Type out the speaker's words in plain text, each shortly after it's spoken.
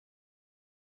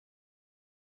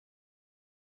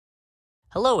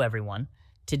Hello everyone.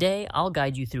 Today I'll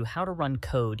guide you through how to run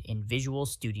code in Visual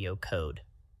Studio Code.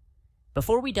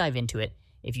 Before we dive into it,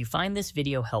 if you find this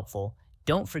video helpful,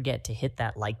 don't forget to hit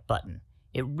that like button.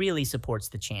 It really supports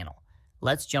the channel.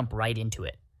 Let's jump right into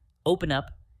it. Open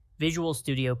up Visual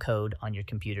Studio Code on your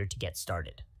computer to get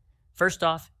started. First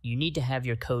off, you need to have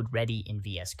your code ready in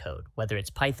VS Code. Whether it's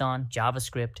Python,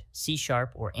 JavaScript, C#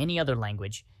 or any other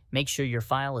language, make sure your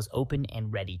file is open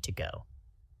and ready to go.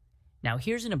 Now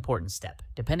here's an important step.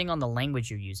 Depending on the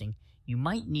language you're using, you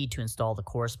might need to install the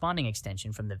corresponding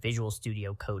extension from the Visual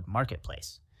Studio Code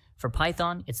Marketplace. For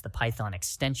Python, it's the Python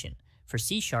extension. For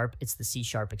C#, it's the C#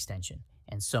 extension,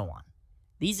 and so on.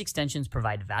 These extensions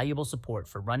provide valuable support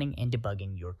for running and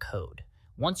debugging your code.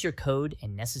 Once your code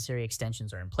and necessary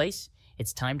extensions are in place,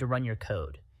 it's time to run your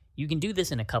code. You can do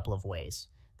this in a couple of ways.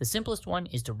 The simplest one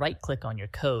is to right-click on your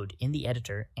code in the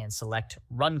editor and select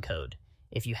Run Code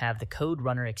if you have the Code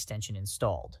Runner extension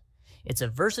installed. It's a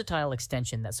versatile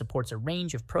extension that supports a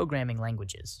range of programming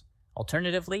languages.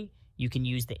 Alternatively, you can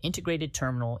use the integrated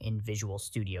terminal in Visual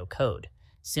Studio Code.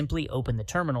 Simply open the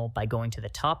terminal by going to the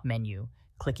top menu,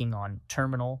 clicking on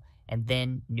Terminal, and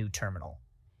then New Terminal.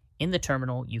 In the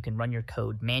terminal, you can run your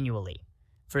code manually.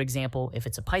 For example, if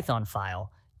it's a Python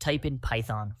file, type in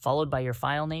Python followed by your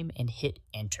file name and hit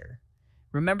Enter.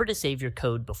 Remember to save your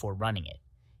code before running it.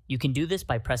 You can do this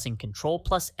by pressing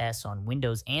Ctrl+S on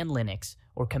Windows and Linux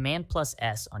or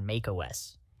Command+S on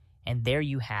macOS. And there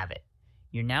you have it.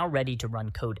 You're now ready to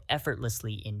run code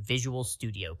effortlessly in Visual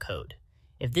Studio Code.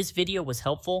 If this video was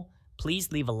helpful,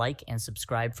 please leave a like and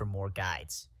subscribe for more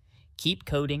guides. Keep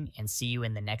coding and see you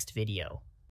in the next video.